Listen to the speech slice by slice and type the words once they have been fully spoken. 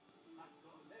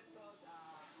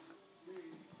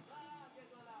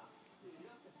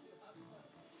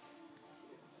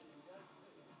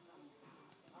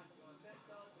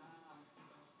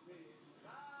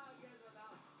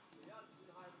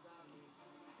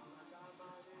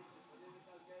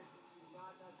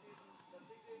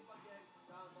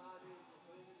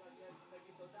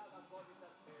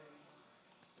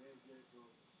איזה טוב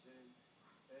השם,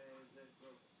 איזה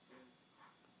טוב השם,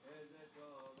 איזה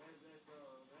טוב, איזה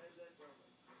טוב, איזה טוב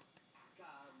השם,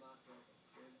 כמה טוב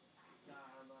השם,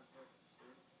 כמה טוב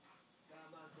השם,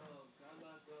 כמה טוב,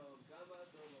 כמה טוב, כמה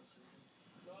טוב השם.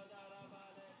 תודה רבה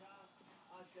לך,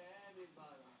 השם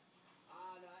יתברך,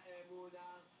 על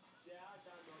האמונה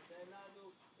שאתה נותן לנו.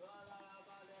 תודה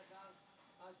רבה לך,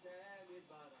 השם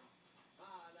יתברך,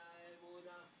 על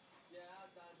האמונה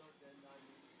שאתה נותן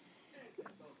לנו. איזה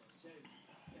טוב השם,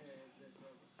 איזה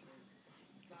טוב השם,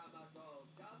 כמה טוב,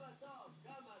 כמה טוב,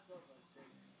 כמה טוב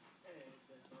השם,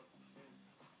 איזה טוב השם,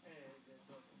 איזה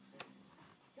טוב השם,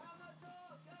 כמה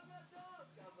טוב, כמה טוב,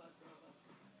 כמה טוב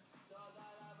השם. תודה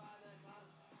רבה לך,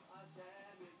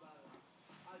 השם יתברך,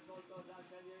 על כל תודה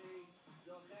שאני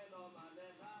זוכה לומר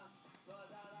לך.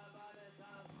 תודה רבה לך,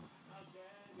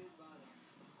 השם יתברך,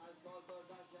 על כל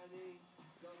תודה שאני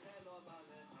זוכה לומר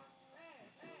לך.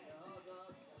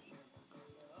 להודות לשם,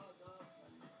 להודות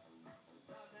לשם,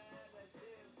 תענה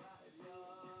לשמחה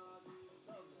עליון.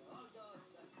 טוב, להודות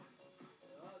לשם,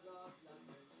 להודות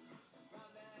לשם,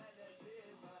 תענה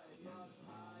לשמחה עליון.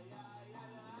 איי איי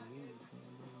איי איי,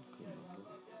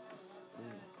 בבוקר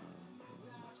הזה,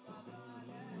 ואתה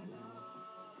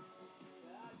בלילות,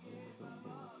 להגיד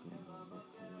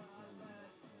בבוקר הזה,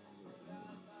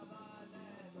 ואתה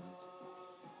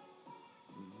בלילות.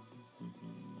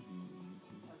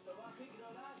 התורה הכי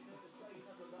גדולה שאפשר להגיד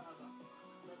לה תודה רבה.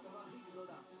 זו התורה הכי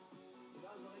גדולה.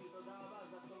 וגם לא להגיד תודה רבה,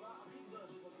 זו התורה הכי גדולה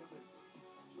שאתה מקבל.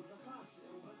 שהוא זכה, שהוא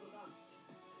עובד תודה.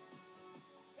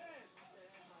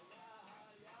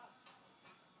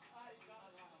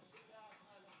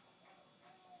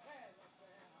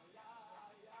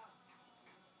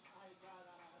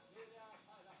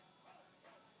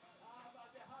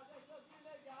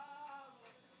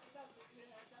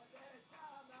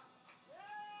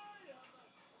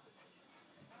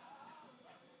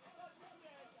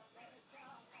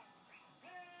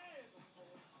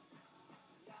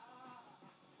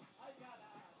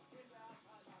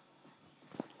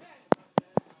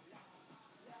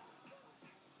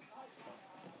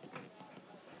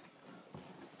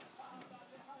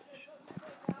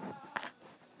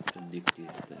 תדיקתי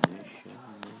את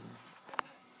הנשמה,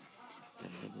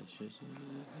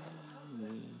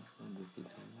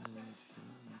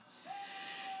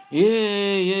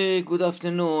 Yeah, good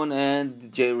afternoon, and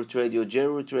JRoot Radio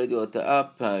at the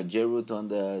app, JRoot on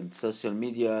the social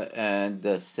media, and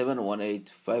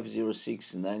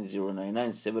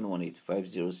 718-506-9099,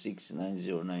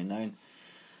 718-506-9099,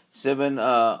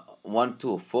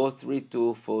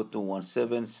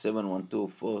 712-432-4217,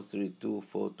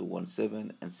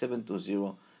 712-432-4217, and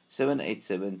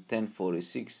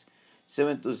 720-787-1046,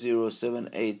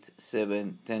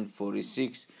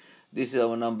 720-787-1046. This is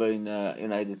our number in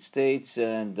United States,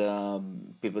 and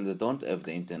people that don't have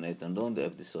the internet and don't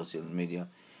have the social media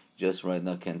just right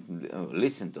now can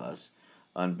listen to us.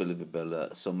 Unbelievable,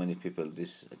 so many people,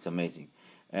 it's amazing.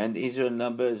 And Israel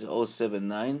number is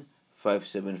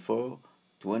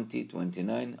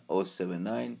 079-574-2029,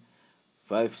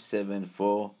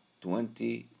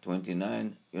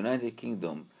 079-574-2029. United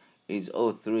Kingdom is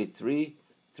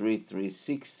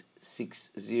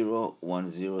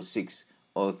 033-336-60106.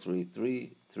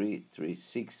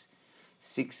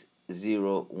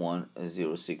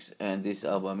 033-336-60106. And this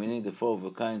album, meaning the Four of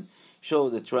a Kind show,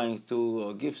 they're trying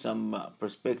to give some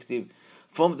perspective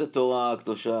from the Torah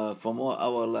Kedosha, from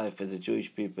our life as a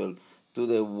Jewish people, to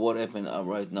the what happened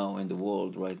right now in the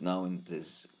world, right now in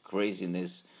this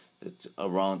craziness that's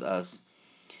around us,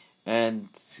 and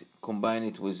combine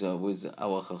it with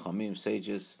our Chachamim,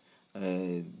 sages,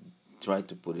 try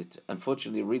to put it.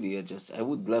 Unfortunately, really, I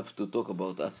would love to talk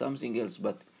about something else,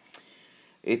 but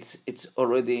it's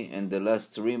already in the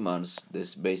last 3 months.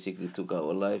 This basically took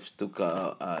our lives, took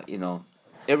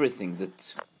everything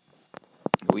that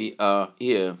we are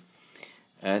here,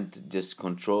 and just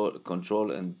control,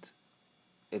 and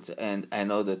I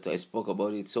know that I spoke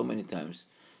about it so many times,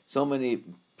 so many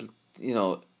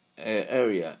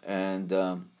area, and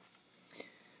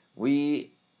we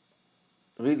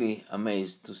really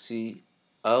amazed to see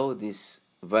how this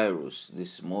virus,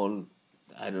 this small,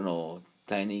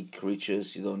 tiny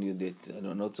creatures, you don't need it,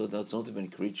 so that's not even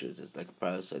creatures, it's like a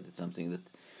parasite, it's something that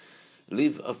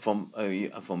live from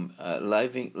live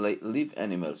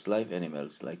animals, like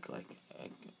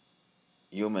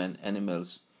human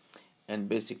animals, and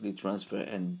basically transfer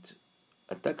and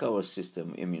attack our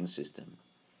immune system.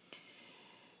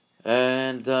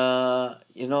 And,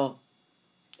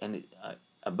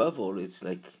 above all, it's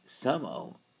like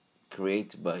somehow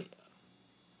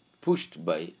pushed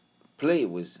by play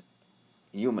with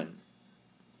human.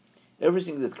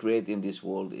 Everything that created in this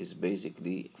world is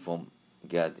basically from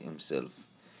God Himself.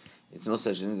 It's no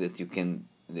such thing that you can.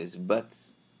 But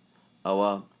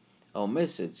our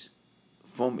message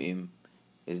from Him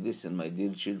is, listen, my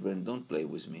dear children, don't play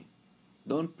with me,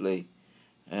 don't play.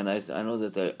 And I know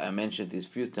that I mentioned this a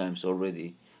few times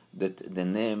already, that the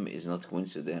name is not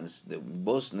coincidence. The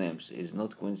both names is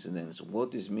not coincidence.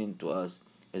 What is mean to us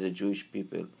as a Jewish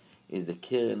people is the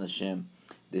Keren Hashem,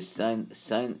 the sign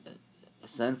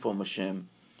from Hashem,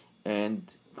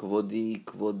 and Kvodi,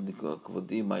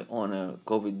 my honor.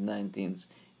 COVID-19,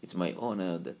 it's my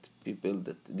honor that people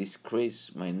that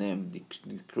disgrace my name,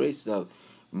 disgrace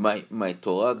my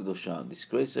Torah Kedosha,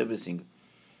 disgrace everything,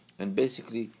 and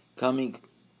basically coming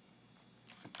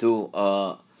to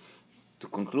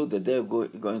conclude that they're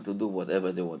going to do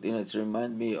whatever they want. It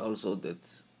reminds me also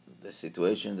that the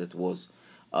situation that was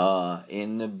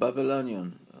in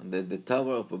Babylonian, the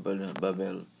Tower of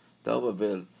Babel,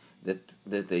 that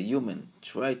the human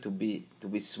try to be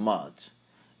smart,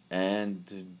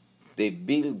 and they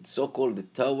build so-called the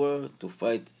tower to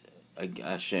fight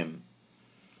Hashem.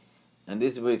 And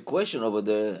this is a question over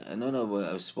there. I don't know.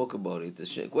 I spoke about it.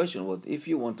 The question: what if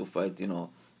you want to fight?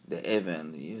 The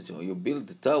heaven. You build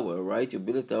the tower, right? You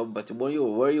build a tower, but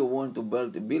where you want to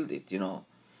build it?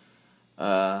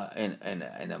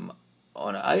 And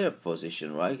on a higher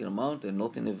position, right, in a mountain,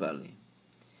 not in a valley.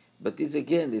 But it's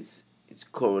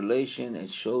correlation.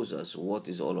 It shows us what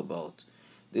it's all about.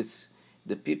 It's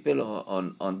the people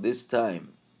on this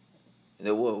time.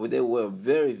 They were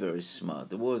very, very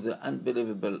smart. They were the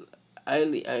unbelievable,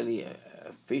 highly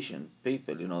efficient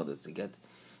people. That they get.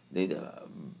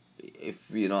 If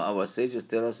our sages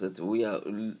tell us that we are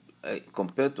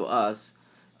compared to us,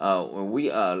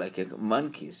 we are like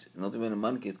monkeys, not even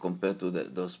monkeys compared to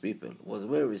those people. Was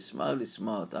very smart,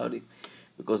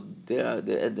 because they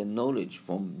had the knowledge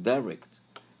from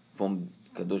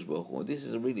Kadosh Baruch Hu. This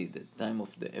is really the time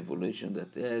of the evolution,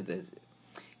 that they had a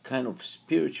kind of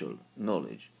spiritual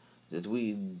knowledge that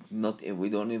we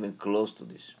don't even close to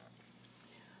this.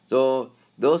 So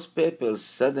those people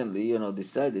suddenly,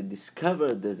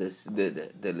 discovered the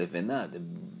Levena,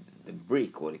 the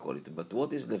brick, what do you call it? But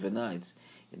what is Levena? It's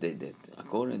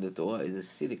according to the Torah, is the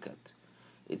silicate.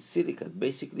 It's silicate,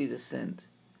 basically the sand.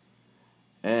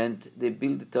 And they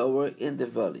built the tower in the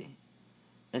valley.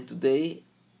 And today,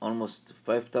 almost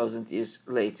 5,000 years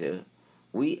later,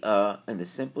 we are in the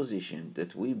same position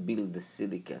that we build the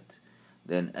silicate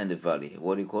and the valley.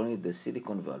 What do you call it? The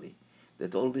Silicon Valley.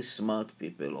 That all these smart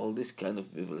people, all these kind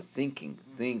of people thinking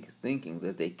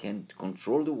that they can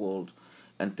control the world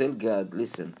and tell God,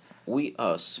 listen, we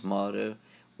are smarter,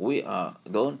 we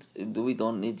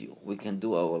don't need you, we can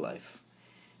do our life.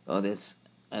 And this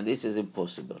is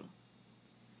impossible.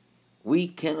 We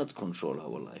cannot control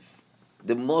our life.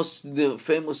 The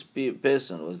famous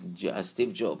person was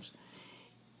Steve Jobs.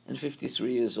 And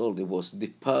 53 years old, he was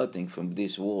departing from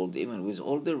this world, even with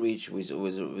all the rich, with all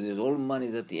the money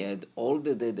that he had, all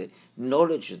the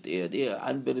knowledge that he had,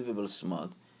 unbelievable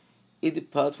smart. He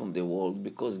departed from the world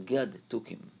because God took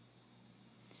him.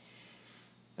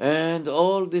 And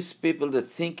all these people that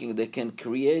thinking they can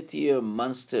create here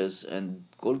monsters and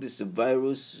call this a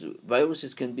virus.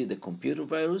 Viruses can be the computer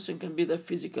virus and can be the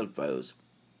physical virus.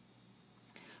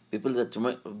 People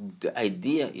the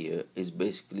idea here is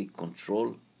basically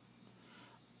control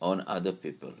on other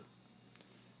people.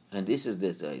 And this is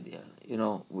this idea.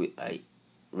 I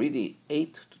really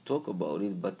hate to talk about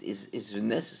it, but it's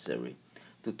necessary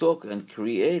to talk and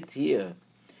create here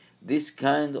this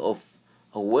kind of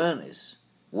awareness,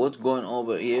 what's going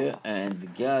over here,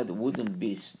 and God wouldn't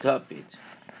be stop it.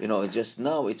 Just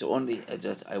now it's only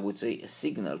I would say a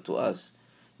signal to us,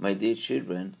 my dear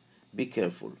children, be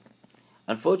careful.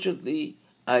 Unfortunately,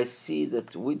 I see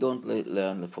that we don't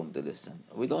learn from the lesson.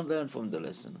 We don't learn from the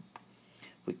lesson.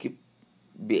 We keep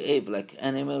behave like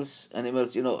animals.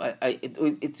 Animals,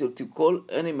 it's to call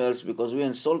animals because we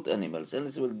insult animals.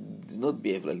 Animals will not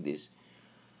behave like this.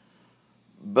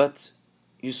 But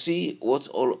you see what's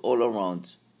all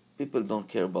around. People don't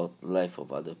care about life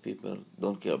of other people,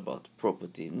 don't care about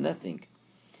property, nothing.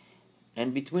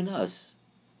 And between us,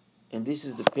 and this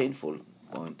is the painful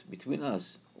point, between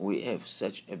us, we have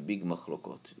such a big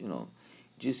machlokot,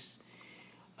 just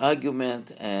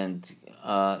argument and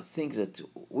things that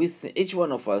with each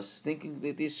one of us thinking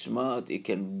that he's smart, he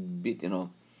can beat,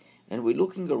 and we're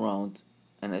looking around,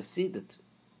 and I see that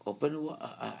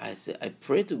I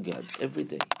pray to God every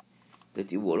day that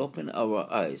He will open our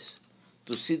eyes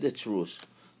to see the truth,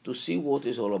 to see what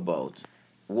it's all about,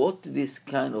 what this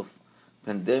kind of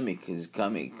pandemic is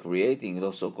creating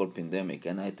the so-called pandemic.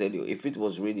 And I tell you, if it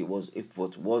was really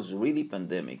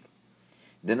pandemic,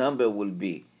 the number will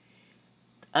be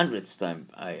hundreds times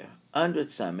higher.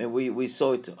 Hundreds times. And we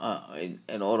saw it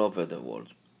in all over the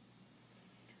world.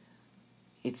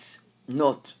 It's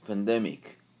not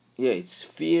pandemic. Yeah, it's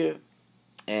fear,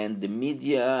 and the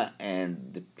media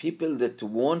and the people that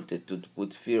wanted to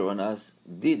put fear on us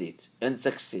did it and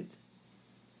succeed.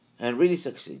 And really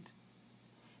succeed.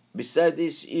 Besides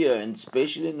this year, and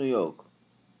especially New York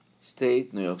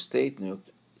State, New York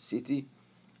City,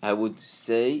 I would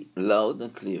say loud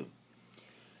and clear,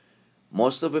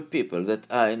 most of the people that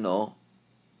I know,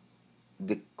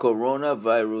 the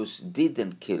coronavirus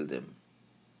didn't kill them.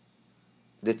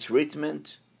 The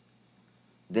treatment,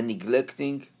 the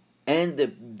neglecting, and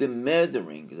the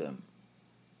murdering them.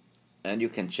 And you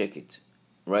can check it.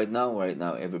 Right now,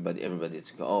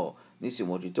 everybody's going, oh, Nissim,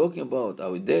 what are you talking about?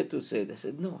 Are we there to say it? I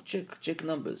said, no, check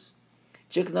numbers.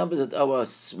 Check numbers that our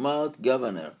smart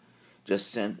governor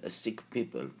just sent sick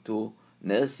people to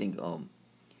nursing home.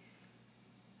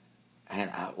 And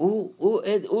who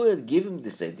had given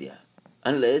this idea?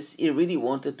 Unless he really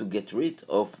wanted to get rid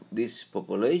of this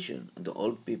population, the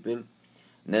old people,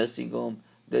 nursing home,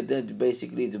 that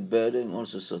basically the burden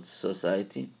also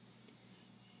society.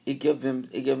 He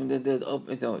decided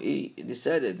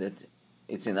that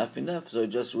it's enough, so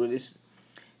just release,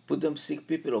 put them sick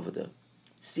people over there.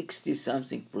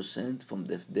 60-something% from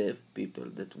the deaf people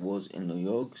that was in New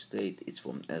York State is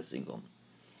from nursing home.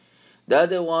 The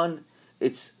other one,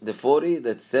 it's the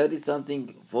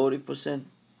 40%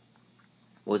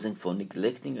 wasn't for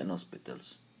neglecting in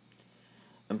hospitals.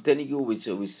 I'm telling you, we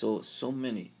saw so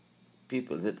many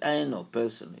people that I know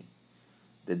personally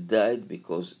that died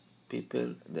because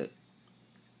people, the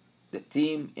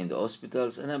team in the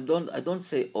hospitals, and I don't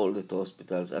say all the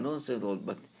hospitals, I don't say all,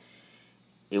 but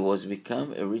it was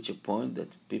become a reach a point that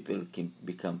people can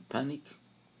become panic.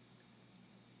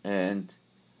 And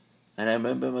I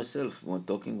remember myself when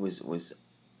talking with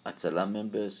Hatzalah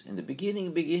members in the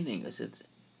beginning, I said,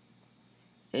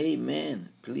 hey man,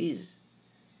 please,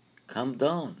 calm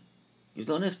down. You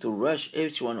don't have to rush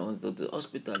everyone to the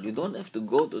hospital. You don't have to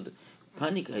go to the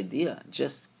panic idea.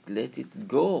 Just let it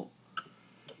go.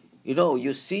 You know,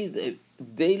 you see the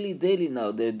daily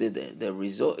now the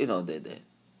result. You know, the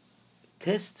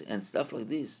tests and stuff like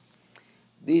this.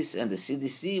 This and the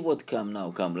CDC come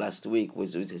last week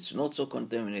was it's not so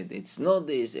contaminated. It's not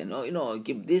this, and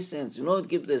keep distance.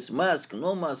 Keep this mask,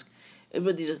 no mask.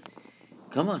 Everybody just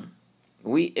come on.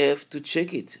 We have to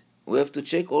check it. We have to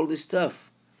check all this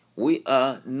stuff. We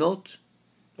are not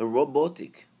a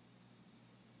robotic.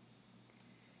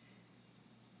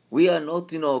 We are not,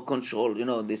 controlled.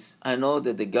 This. I know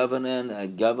that the governor and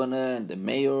the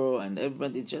mayor and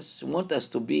everybody just want us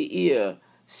to be here,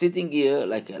 sitting here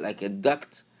like a duck,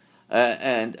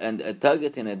 and a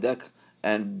target in a duck,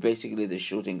 and basically they're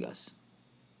shooting us.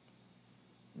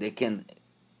 They can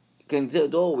say,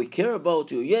 oh, we care about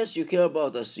you. Yes, you care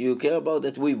about us. You care about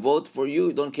that we vote for you.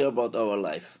 You don't care about our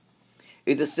life.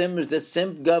 It's the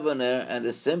same governor and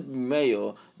the same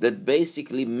mayor that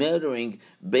basically murdering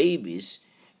babies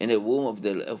in the womb of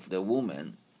the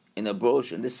woman in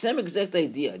abortion. The same exact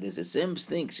idea. There's the same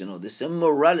things, the same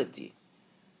morality.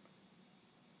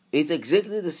 It's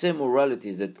exactly the same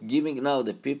morality that giving now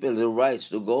the people the rights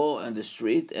to go on the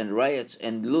street and riots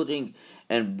and looting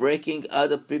and breaking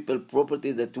other people's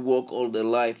property that work all their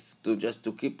life to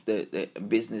keep the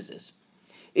businesses.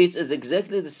 It's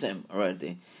exactly the same,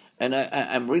 right? And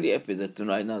I'm really happy that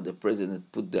tonight now the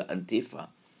president put the Antifa,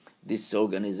 this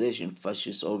organization,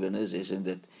 fascist organization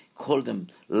that called them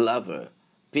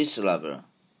peace lover,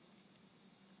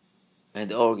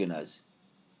 and organize.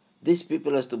 These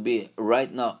people has to be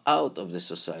right now out of the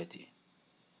society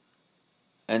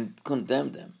and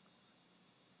condemn them.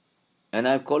 And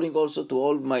I'm calling also to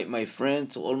all my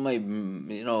friends, all my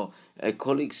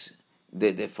colleagues,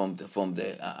 they from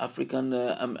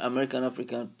the American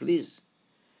African. Please,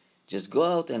 just go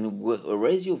out and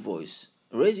raise your voice.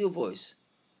 Raise your voice.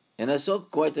 And I saw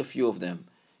quite a few of them.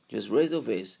 Just raised their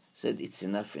voice, said it's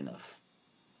enough.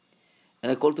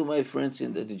 And I called to my friends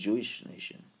in the Jewish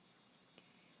nation.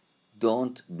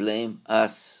 Don't blame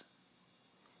us.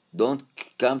 Don't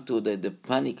come to the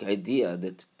panic idea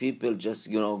that people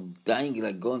just, dying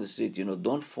like go on the street.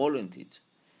 Don't fall into it.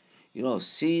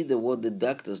 See what the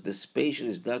doctors, the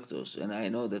specialist doctors, and I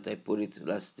know that I put it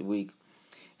last week,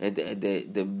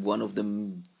 the one of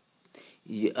the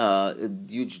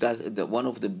huge doctor, one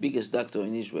of the biggest doctor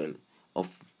in Israel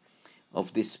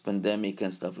of this pandemic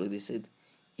and stuff like this, said,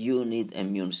 you need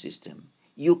immune system.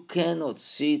 You cannot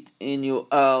sit in your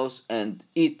house and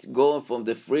eat, go from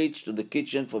the fridge to the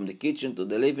kitchen, from the kitchen to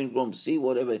the living room, see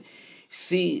whatever.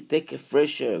 See, take a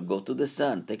fresh air, go to the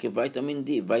sun, take a vitamin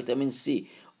D, vitamin C,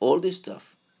 all this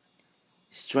stuff.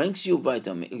 Strengthens your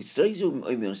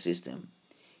immune system.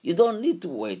 You don't need to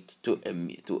wait to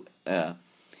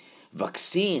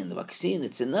vaccine.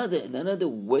 It's another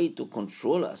way to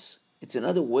control us. It's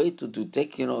another way to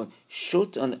take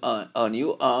shoot on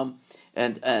your arm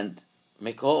and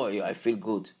make I feel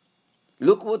good.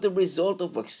 Look what the result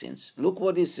of vaccines. Look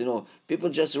what is people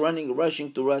just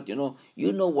rushing to write. You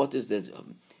know what is the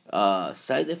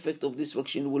side effect of this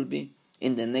vaccine will be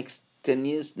in the next 10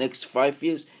 years, next 5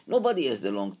 years. Nobody has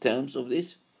the long terms of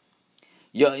this.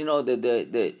 Yeah,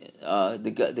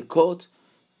 the court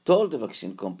told the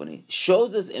vaccine company show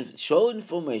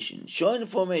information.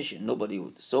 Nobody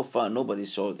would. So far, nobody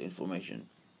showed information.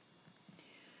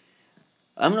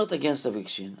 I'm not against a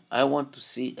vaccine. I want to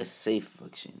see a safe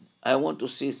vaccine. I want to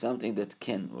see something that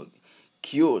can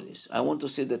cure this. I want to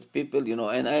see that people,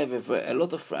 and I have I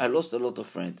lost a lot of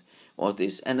friends on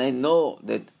this, and I know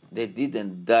that they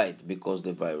didn't die because of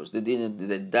the virus. They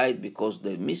died because of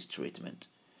the mistreatment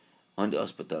on the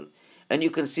hospital. And you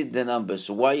can see the numbers.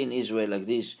 Why in Israel like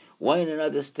this? Why in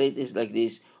another state is like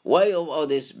this? Why of all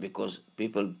this? Because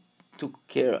people took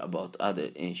care about other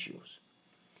issues.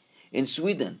 In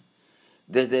Sweden,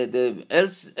 the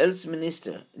health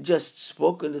minister just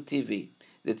spoke on the TV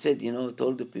that said,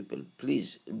 told the people,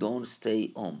 please don't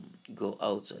stay home. Go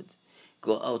outside.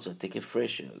 Take a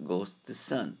fresh air. Go to the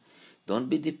sun. Don't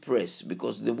be depressed,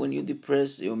 because when you're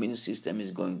depressed, your immune system is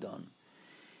going down.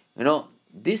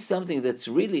 This is something that's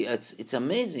really it's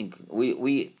amazing.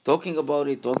 We talking about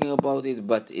it,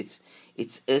 but it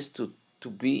has to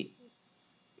be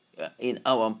in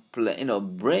our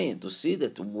brain to see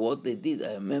that what they did.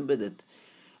 I remember that,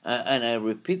 and I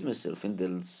repeat myself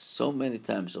so many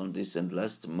times on this and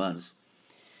last months,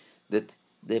 that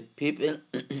the people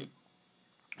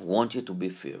want you to be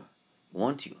fear,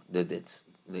 want you that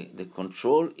the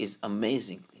control is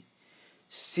amazingly.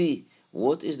 See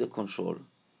what is the control.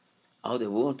 How they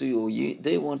want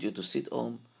you to sit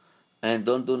home and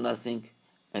don't do nothing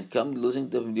and come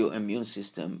losing your immune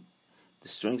system, the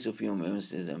strength of your immune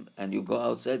system, and you go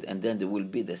outside, and then there will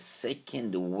be the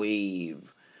second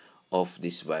wave of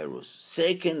this virus.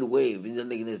 Second wave. It's not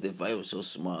like the virus so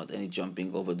smart and it's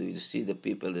jumping over. Do you see the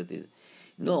people that is?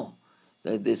 No,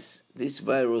 that this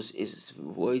virus is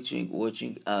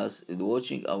watching us,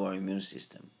 watching our immune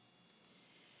system.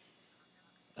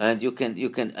 And you can,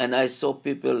 and I saw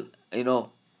people,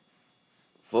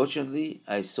 fortunately,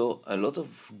 I saw a lot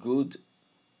of good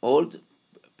old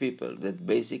people that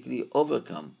basically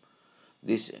overcome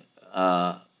this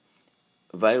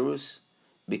virus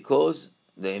because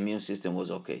the immune system was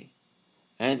okay,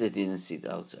 and they didn't sit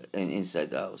outside and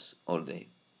inside the house all day.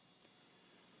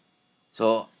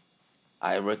 So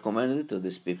I recommended to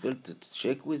these people to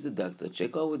check with the doctor,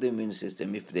 check out with the immune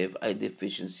system if they have high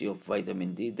deficiency of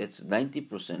vitamin D. That's 90%,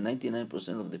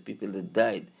 99% of the people that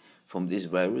died from this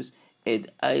virus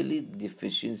had highly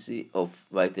deficiency of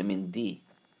vitamin D.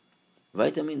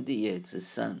 Vitamin D, yeah, it's the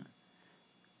sun.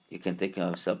 You can take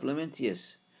a supplement,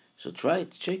 yes. So try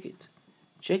it, check it.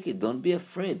 Check it, don't be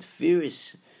afraid. Fear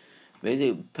is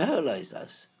basically paralyzed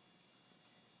us.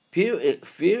 Fear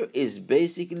is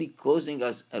basically causing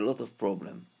us a lot of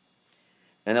problem.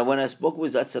 And when I spoke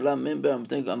with Hatzalah member, I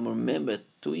remember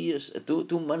 2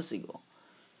 months ago.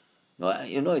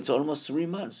 It's almost 3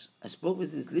 months. I spoke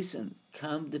with this. Listen,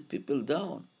 calm the people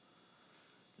down.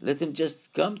 Let them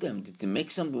just calm them. To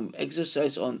make some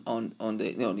exercise on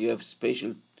the. You have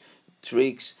special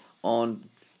tricks on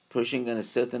pushing on a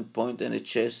certain point in the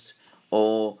chest,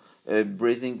 or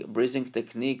breathing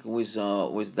technique with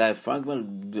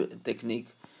diaphragmal technique,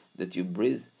 that you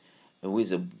breathe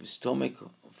with a stomach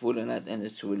full and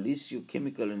it release you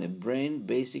chemical in the brain,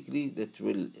 basically, that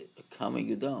will calming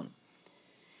you down.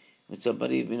 With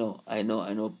somebody, I know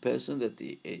a person that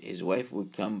his wife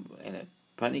would come in a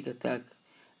panic attack,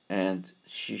 and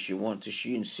she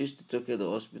insisted to take her to the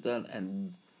hospital,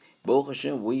 and Baruch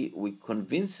Hashem, we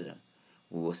convinced her.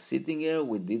 We were sitting here,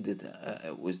 we did it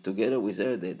together with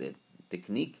her, the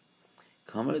technique,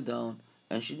 calm her down,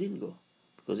 and she didn't go.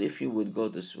 Because if you would go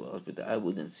to the hospital, I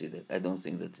wouldn't see that. I don't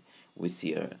think that we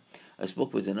see her. I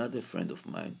spoke with another friend of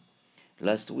mine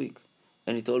last week,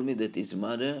 and he told me that his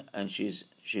mother, and she's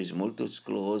multiple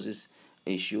sclerosis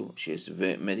issue, she has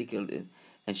medical,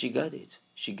 and she got it.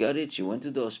 She went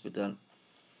to the hospital,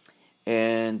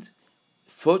 and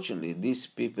fortunately, these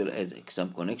people had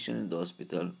some connection in the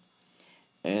hospital,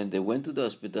 and they went to the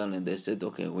hospital and they said,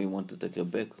 okay, we want to take her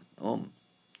back home.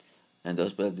 And the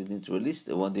hospital didn't release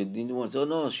the one they didn't want. Oh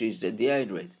no, she's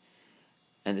dehydrated.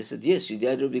 And they said, yes, she's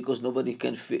dehydrated because nobody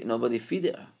feed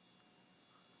her.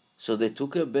 So they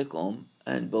took her back home,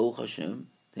 and Baruch Hashem,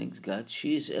 thanks God,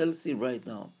 she is healthy right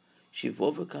now. She's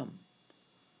overcome.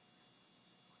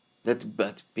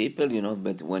 But people,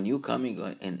 but when you coming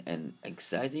and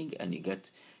exciting and you get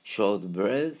short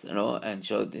breath, and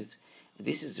short this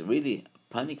is really a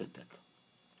panic attack,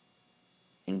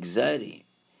 anxiety,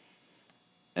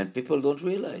 and people don't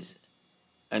realize.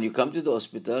 And you come to the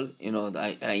hospital,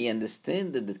 I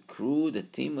understand that the crew, the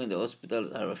team in the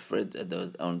hospital are afraid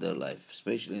on their life,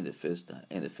 especially in the first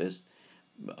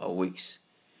weeks.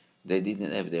 They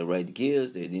didn't have the right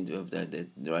gears, they didn't have the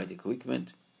right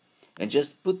equipment, and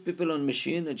just put people on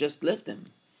machine and just left them,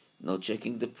 not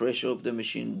checking the pressure of the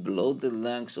machine, blow the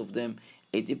lungs of them.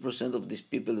 80% of these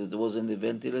people that was on the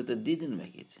ventilator didn't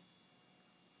make it.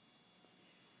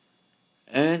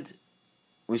 And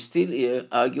we still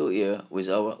argue here with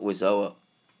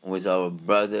our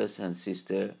brothers and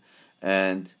sisters,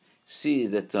 and see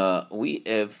that we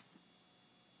have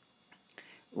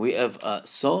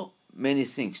so many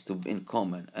things in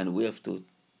common, and we have to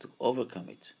overcome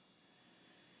it.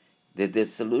 That the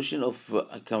solution of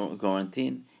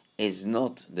quarantine is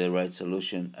not the right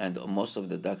solution, and most of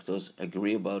the doctors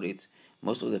agree about it.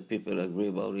 Most of the people agree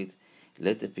about it.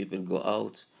 Let the people go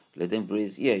out. Let them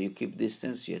breathe. Yeah, you keep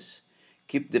distance. Yes.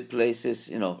 Keep the places,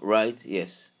 right.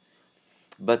 Yes.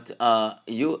 But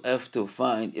you have to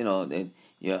find,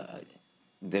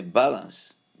 the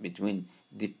balance between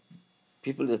the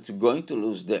people that are going to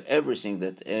lose everything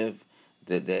that have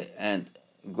and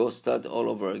go start all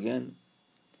over again.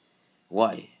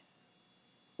 Why?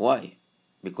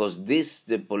 Because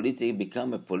the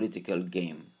become a political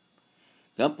game.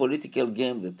 A political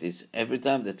game that is every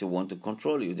time that you want to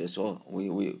control you. That's all.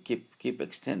 We keep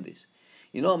extend this.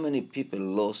 You know how many people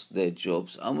lost their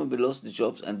jobs? How many people lost the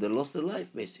jobs and they lost their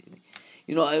life basically?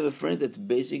 I have a friend that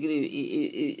basically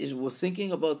he was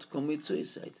thinking about to commit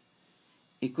suicide.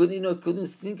 He couldn't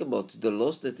think about the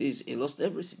loss that is. He lost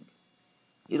everything.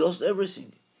 He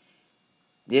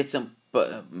had some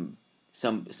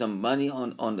money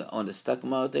on the stock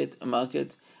market,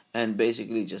 and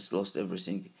basically just lost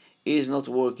everything. He is not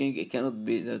working. It cannot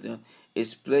be that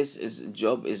his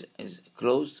job is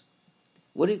closed.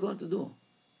 What are you going to do?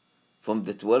 From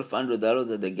the $1,200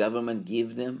 that the government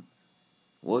give them,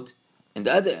 what? On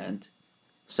the other hand,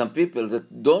 some people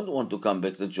that don't want to come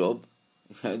back to job,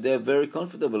 they are very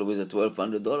comfortable with the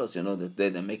 $1,200. That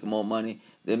they make more money.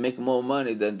 They make more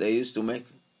money than they used to make.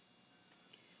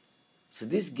 So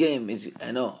this game is,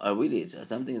 it's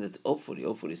something that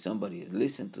hopefully somebody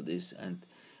listen to this and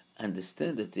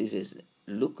understand that this is,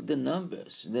 look the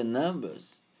numbers.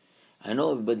 I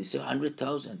know everybody say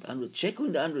 100,000. Check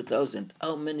with the 100,000.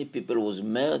 How many people was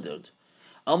murdered?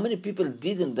 How many people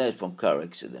didn't die from car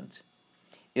accident?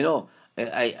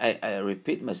 I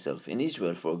repeat myself. In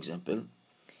Israel, for example,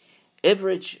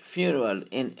 average funeral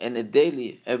in a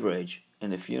daily average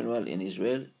in a funeral in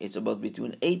Israel, it's about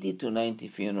between 80 to 90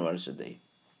 funerals a day.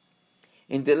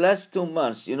 In the last 2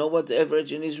 months, you know what the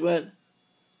average in Israel?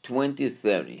 20,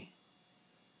 30.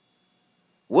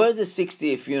 Where the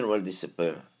 60 funeral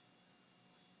disappear?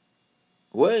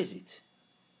 Where is it?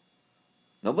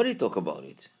 Nobody talk about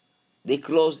it. They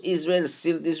closed Israel,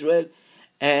 sealed Israel,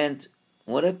 and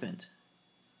what happened?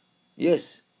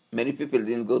 Yes, many people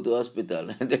didn't go to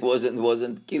hospital, and they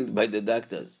wasn't killed by the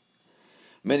doctors.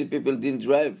 Many people didn't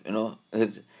drive,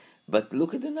 but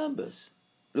look at the numbers.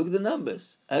 Look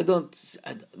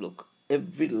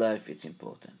every life is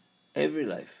important. Every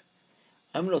life.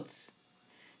 I'm not.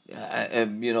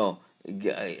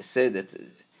 I say that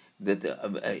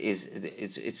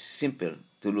it's simple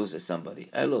to lose somebody.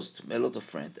 I lost a lot of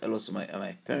friends. I lost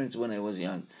my parents when I was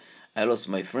young. I lost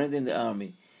my friend in the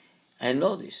army. I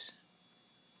know this.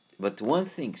 But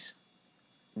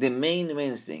the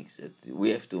main things that we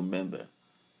have to remember,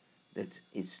 that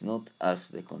it's not us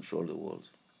that control the world.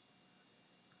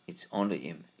 It's only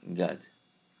Him, God,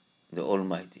 the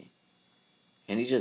Almighty. And He just